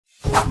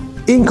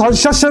In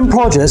construction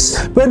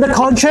projects, when the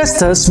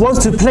contractors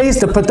want to place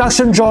the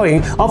production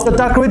drawing of the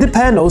decorative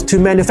panels to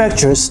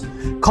manufacturers,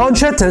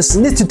 contractors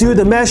need to do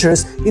the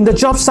measures in the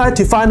job site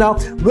to find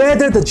out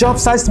whether the job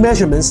site's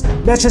measurements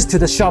matches to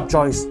the shop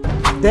drawings.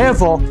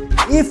 Therefore,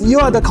 if you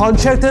are the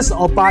contractors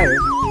or buyer,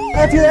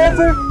 have you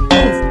ever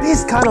had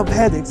these kind of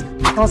headaches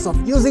because of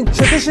using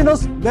traditional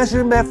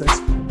measuring methods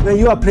when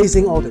you are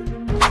placing orders?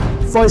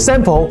 For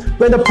example,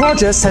 when the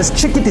project has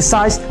tricky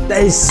designs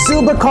that is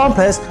super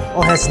complex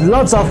or has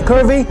lots of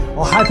curving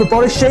or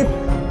hyperbolic shape,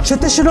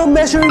 traditional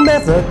measuring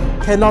method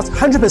cannot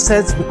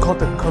 100% record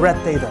the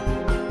correct data.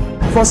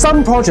 For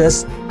some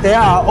projects, there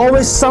are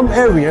always some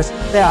areas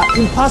that are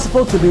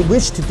impossible to be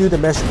reached to do the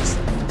measurements,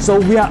 so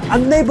we are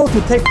unable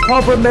to take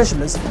proper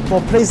measurements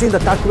for placing the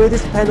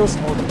decorative panels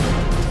order.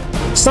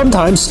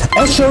 Sometimes,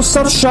 actual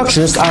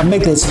substructures are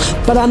made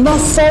but are not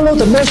follow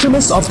the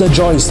measurements of the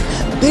drawings.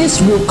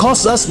 This will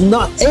cause us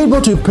not able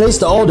to place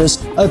the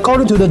orders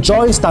according to the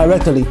drawings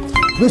directly,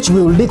 which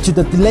will lead to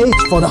the delay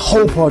for the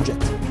whole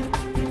project.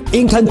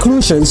 In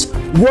conclusions,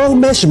 wrong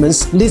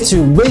measurements lead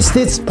to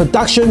wasted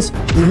productions,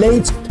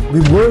 delayed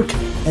rework,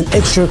 and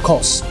extra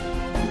costs.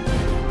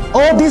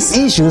 All these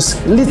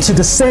issues lead to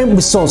the same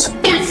result: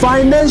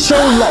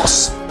 financial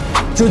loss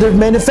to the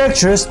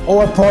manufacturers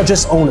or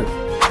project owner.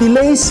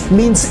 Delays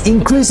means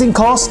increasing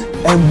costs,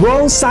 and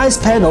wrong size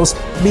panels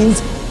means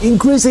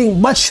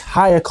increasing much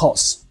higher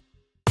costs.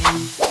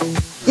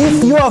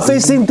 If you are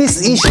facing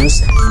these issues,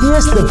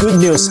 here's the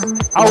good news.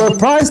 Our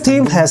Prance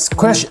team has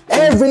crashed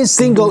every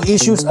single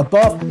issues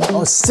above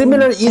or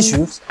similar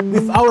issues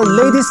with our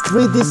latest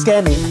 3D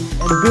scanning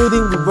and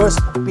building reverse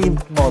beam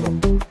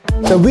model.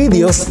 The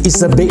videos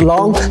is a bit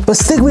long, but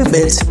stick with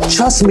it.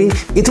 Trust me,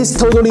 it is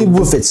totally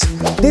worth it.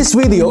 This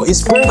video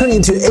is broken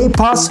into 8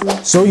 parts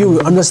so you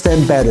will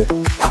understand better.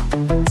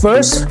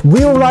 First,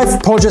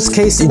 real-life project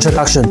case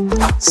introduction.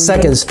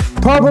 Second,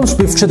 problems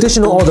with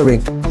traditional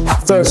ordering.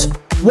 Third,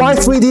 why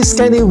 3D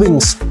scanning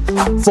wins.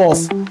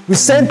 Fourth, we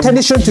send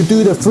technician to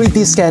do the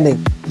 3D scanning.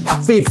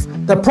 Fifth,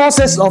 the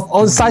process of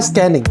on-site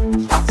scanning.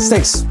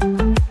 Sixth,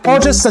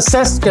 project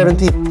success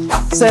guarantee.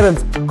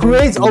 Seventh,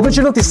 create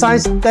original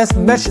designs that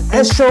match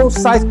actual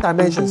site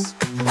dimensions.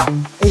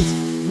 8.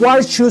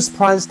 Why choose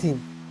Prance team?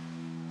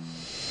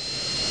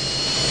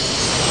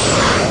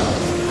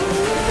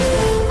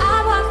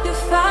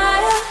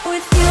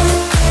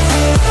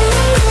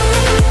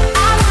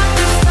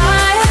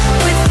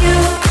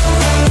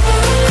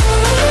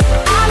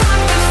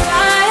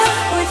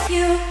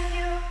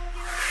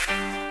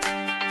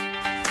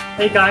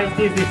 Hey guys,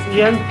 this is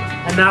Ian,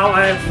 and now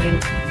I am in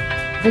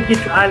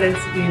𝐾𝐨𝐧'𝐭 Islands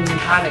in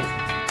Thailand.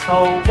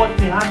 So what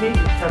behind me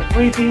is a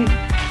 3D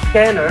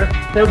scanner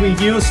that we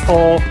use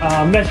for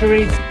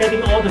measuring,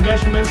 getting all the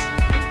measurements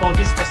for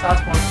this facade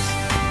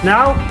project.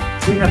 Now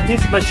we have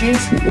these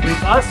machines with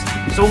us,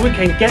 so we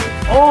can get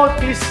all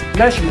these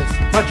measurements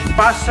much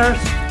faster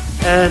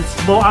and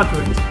more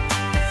accurate.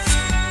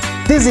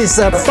 This is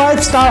a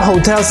 5-star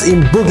hotels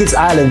in 𝐾𝐨𝐧'𝐭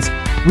Island.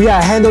 We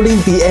are handling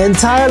the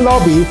entire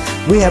lobby.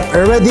 We have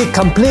already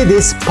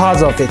completed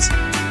part of it,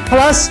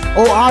 plus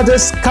all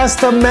others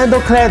custom metal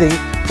cladding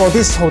for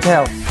this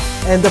hotel,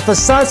 and the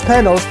facade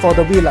panels for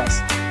the villas.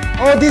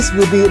 All this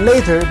will be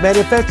later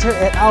manufactured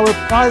at our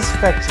Prance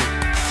factory.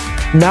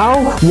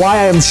 Now, why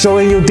I am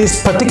showing you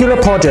this particular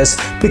project?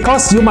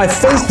 Because you might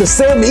face the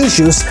same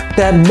issues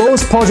that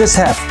most projects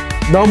have.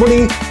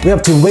 Normally, we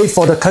have to wait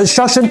for the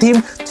construction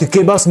team to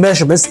give us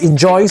measurements in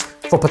drawings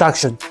for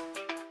production.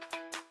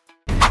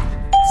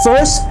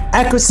 First,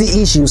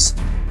 accuracy issues.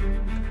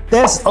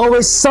 There's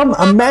always some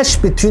mismatch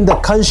between the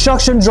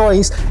construction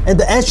drawings and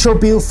the actual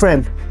build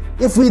frame.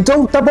 If we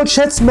don't double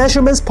check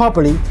measurements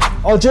properly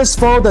or just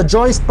follow the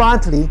drawings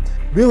blindly,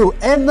 we will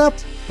end up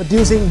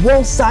producing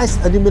wrong size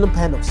aluminum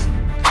panels.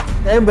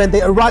 Then when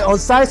they arrive on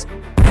site,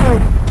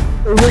 the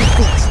wrong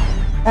fit,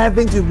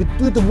 having to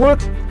redo the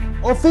work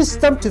or fix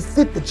them to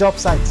fit the job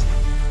site.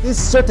 This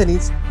certainly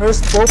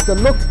hurts both the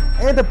look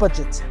and the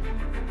budget.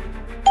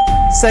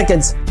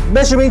 Second,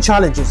 measuring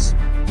challenges.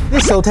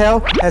 This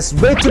hotel has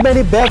way too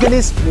many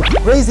balconies with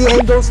crazy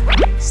angles.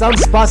 Some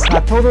spots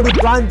are totally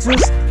blind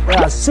tools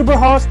that are super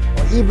hard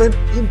or even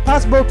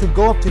impossible to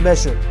go up to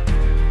measure.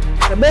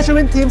 The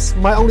measuring teams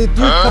might only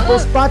do a couple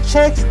spot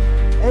checks,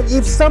 and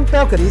if some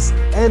balconies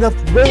end up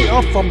way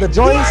off from the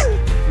drawings,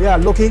 we are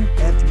looking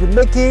at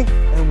remaking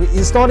and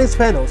reinstalling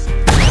panels.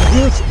 A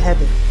huge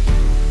headache.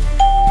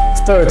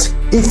 Third,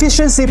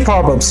 efficiency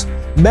problems.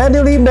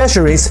 Manually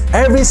measuring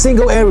every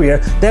single area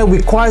that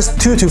requires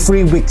 2 to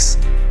 3 weeks.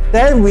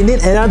 Then we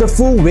need another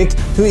full week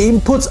to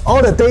input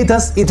all the data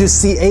into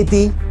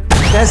CAD.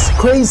 That's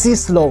crazy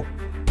slow.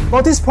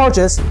 For this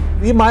project,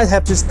 we might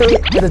have to stay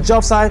at the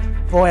job site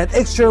for an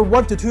extra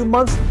 1 to 2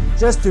 months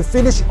just to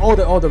finish all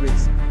the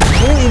orderings.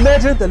 Can you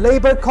imagine the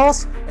labor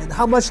cost and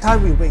how much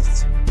time we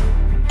waste?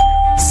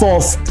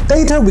 Fourth,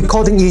 data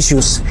recording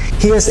issues.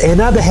 Here's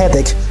another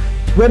headache.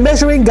 When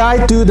measuring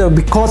guys do the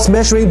records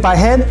measuring by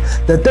hand,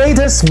 the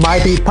data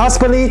might be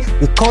possibly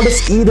recorded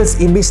either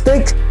in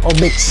mistake or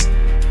mixed.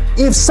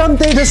 If some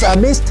data are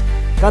missed,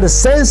 gotta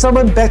send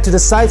someone back to the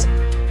site,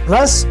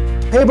 Plus,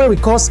 paper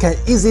records can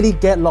easily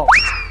get lost.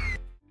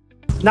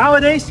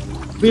 Nowadays,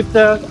 with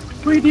the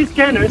 3D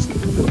scanners,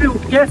 we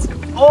will get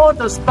all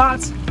the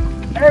spots,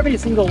 every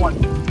single one.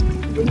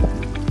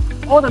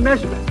 All the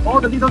measurements, all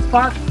the little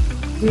spots,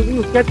 we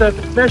will get the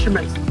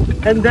measurements.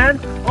 And then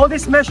all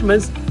these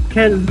measurements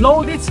can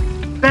load it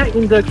back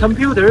in the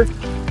computer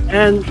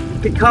and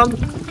become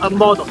a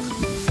model.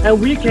 And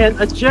we can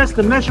adjust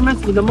the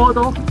measurements in the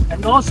model,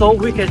 and also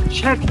we can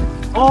check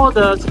all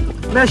the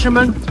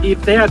measurements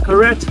if they are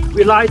correct,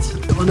 relied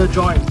on the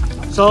drawing.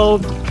 So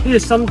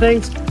this is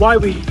something why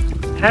we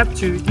have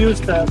to use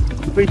the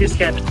 3D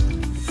scanner.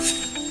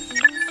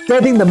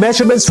 Getting the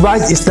measurements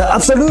right is the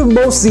absolute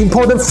most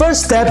important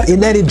first step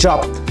in any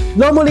job.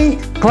 Normally,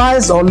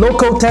 clients or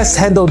local techs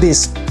handle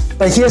this,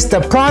 but here's the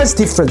price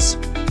difference.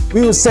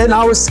 We will send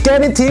our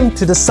scanning team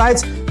to the site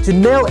to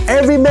nail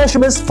every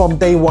measurement from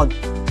day one.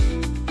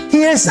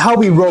 Here's how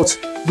we wrote.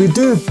 We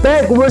do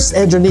backwards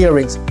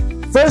engineering.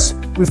 First,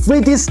 we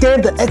 3D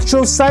scan the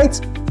actual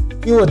site,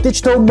 build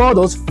digital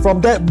models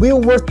from that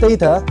real-world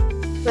data,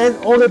 and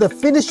order the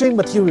finishing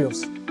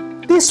materials.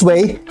 This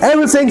way,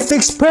 everything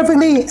fits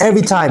perfectly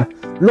every time.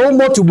 No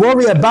more to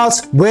worry about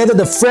whether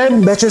the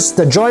frame matches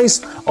the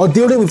joints or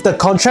dealing with the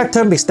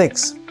contractor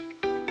mistakes.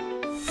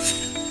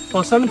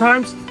 For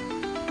sometimes,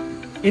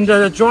 in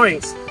the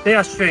drawings, they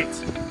are straight.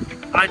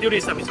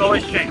 Idealism is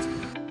always straight.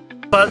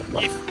 But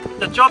if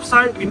the job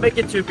site, we make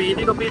it to be a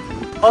little bit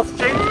off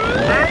shape,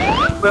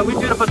 then when we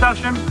do the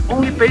production,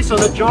 only based on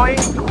the drawing,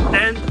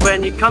 then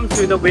when it comes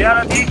to the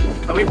reality,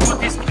 we put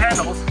these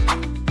panels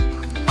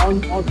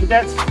onto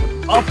that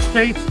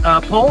off-straight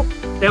pole,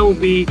 they will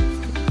be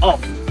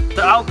off.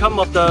 The outcome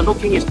of the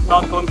looking is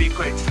not going to be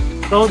great.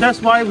 So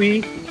that's why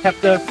we have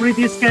the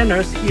 3D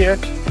scanners here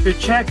to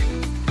check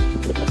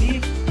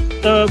if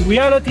the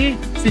reality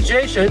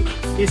situation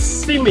is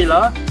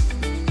similar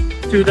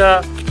to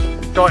the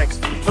drawings.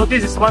 So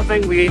this is one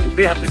thing we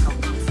have to come.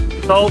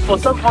 So for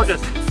some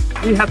projects,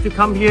 we have to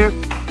come here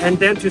and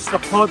then to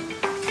support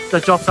the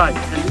job site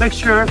and make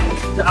sure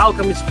the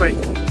outcome is great.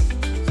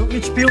 So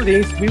each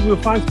building, we will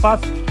find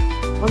spots,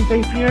 one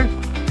thing here,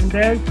 and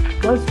then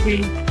once we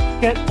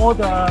get all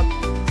the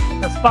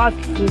spots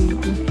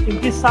in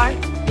this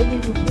side, then we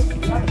will put the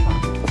other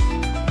side.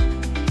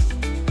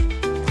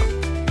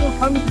 We'll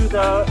come to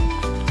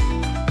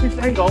this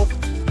angle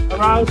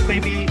around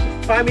maybe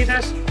 5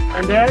 meters,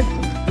 and then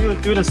we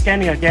will do the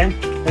scanning again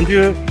and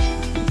do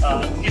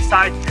this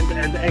side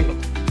and the angle.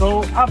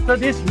 So after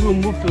this, we will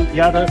move to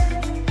the other,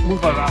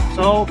 move around.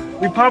 So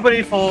we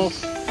probably, for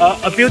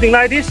a building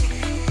like this,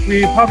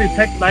 we probably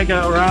take like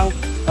around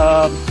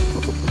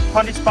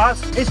 20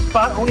 spots. Each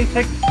spot only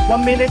takes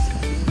 1 minute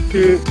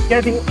to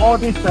getting all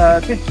these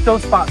digital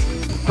spots.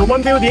 So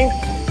one building,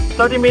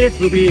 30 minutes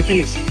will be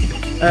finished.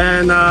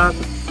 And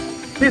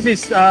this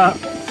is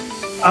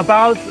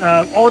about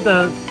all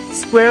the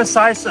square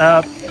size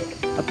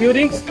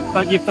buildings.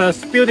 But if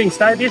the building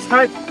size this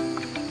height,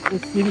 you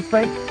see this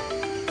way,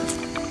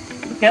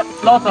 you get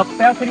lots of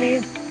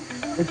balconies.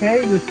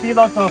 Okay, you see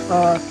lots of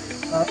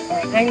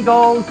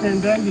angles,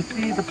 and then you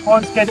see the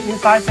points getting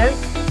inside them.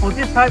 For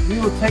this type, we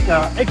will take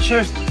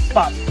extra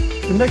spots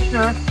to make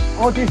sure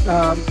all this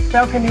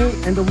balcony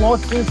and the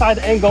walls inside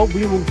the angle,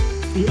 we will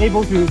be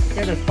able to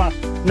get a spot.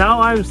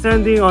 Now I'm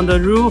standing on the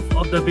roof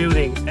of the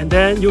building, and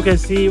then you can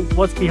see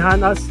what's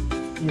behind us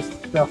is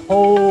the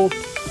whole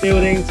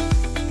building.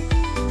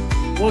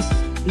 What's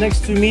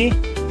next to me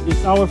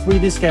is our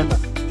 3D scanner.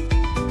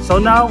 So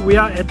now we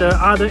are at the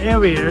other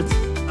areas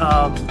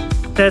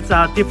that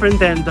are different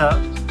than the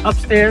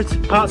upstairs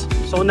parts.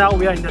 So now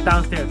we are in the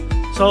downstairs.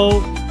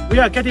 So we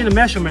are getting the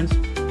measurements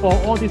for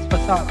all these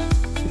facades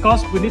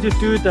because we need to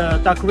do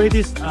the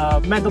decorative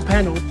metal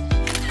panel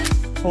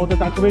for the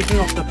decoration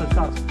of the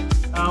facades.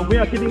 We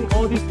are getting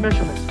all these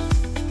measurements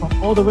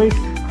from all the way,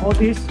 all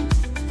this,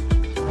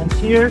 and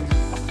here,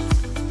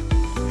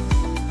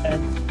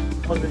 and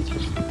all the way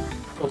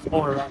goes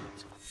all around.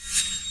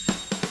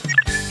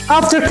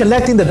 After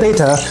collecting the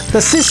data,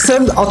 the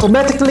system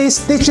automatically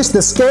stitches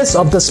the scans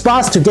of the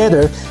spots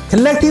together,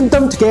 collecting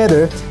them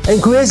together,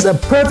 and creates a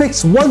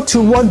perfect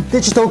one-to-one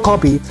digital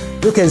copy.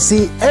 You can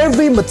see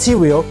every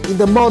material in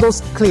the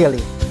models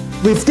clearly.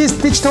 With these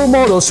digital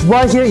models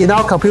right here in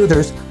our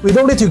computers, we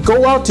don't need to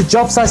go out to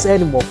job sites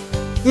anymore.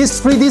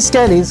 This 3D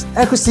scanning's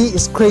accuracy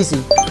is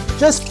crazy.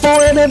 Just 4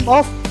 mm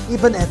off,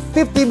 even at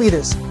 50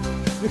 meters.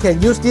 We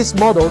can use this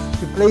model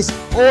to place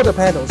all the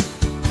panels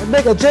and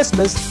make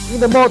adjustments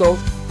in the model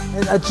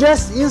and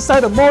adjust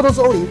inside the models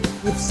only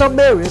if some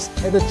areas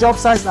and the job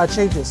size are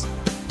changes,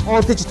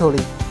 all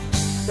digitally.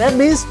 That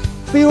means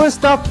fewer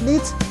staff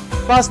needs,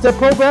 faster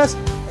progress,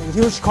 and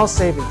huge cost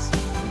savings.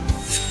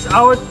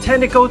 Our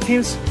technical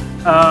teams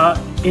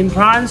in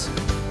Prance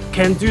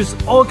can do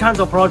all kinds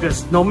of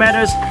projects, no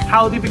matter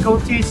how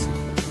difficult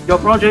your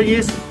project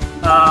is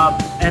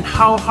and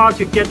how hard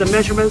to get the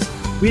measurements.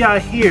 We are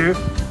here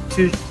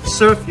to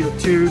serve you,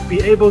 to be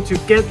able to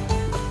get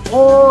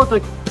all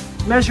the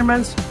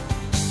measurements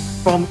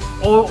from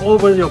all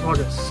over your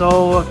project.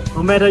 So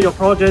no matter your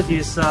project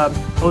is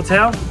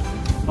hotel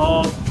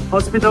or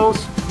hospitals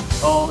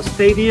or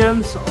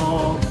stadiums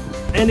or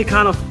any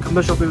kind of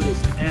commercial buildings.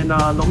 And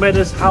no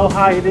matter how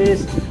high it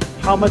is,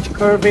 how much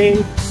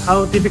curving,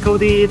 how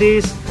difficult it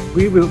is,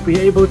 we will be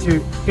able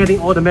to getting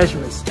all the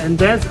measurements. And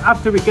then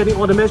after we're getting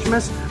all the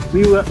measurements,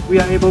 we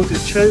are able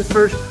to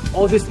transfer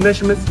all these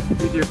measurements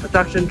to the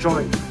production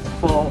drawing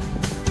for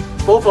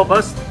both of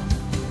us,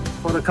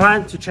 for the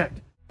client to check.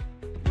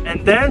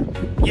 And then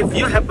if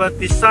you have a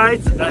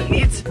design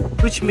needs,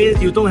 which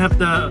means you don't have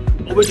the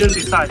original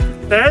design,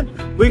 then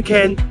we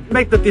can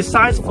make the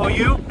designs for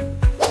you.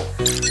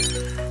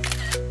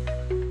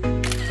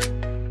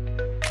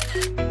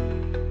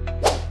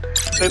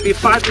 Maybe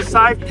 5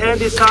 designs, 10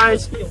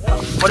 designs,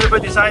 whatever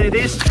design it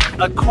is,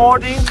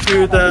 according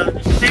to the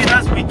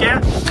data we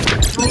get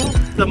through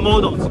the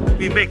models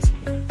we make.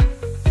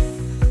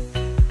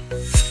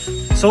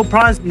 So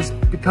Prance is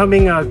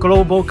becoming a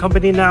global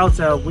company now.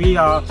 So we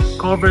are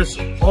covers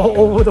all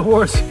over the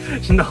world.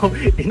 You know,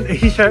 in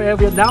Asia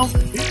area now.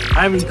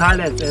 I'm in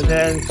Thailand, and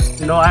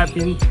then I've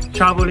been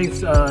traveling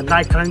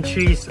 9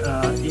 countries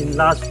in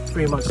last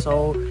 3 months.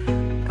 So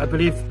I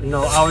believe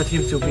our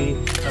team to be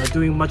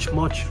doing much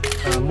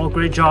more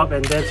great job,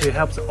 and then to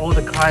help all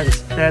the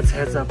clients that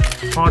has a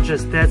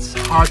project that's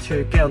hard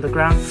to get on the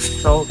ground.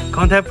 So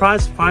contact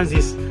Prance. Prance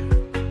is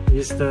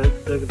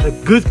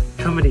the good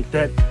company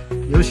that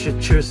you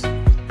should choose.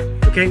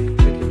 Okay.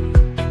 Thank you.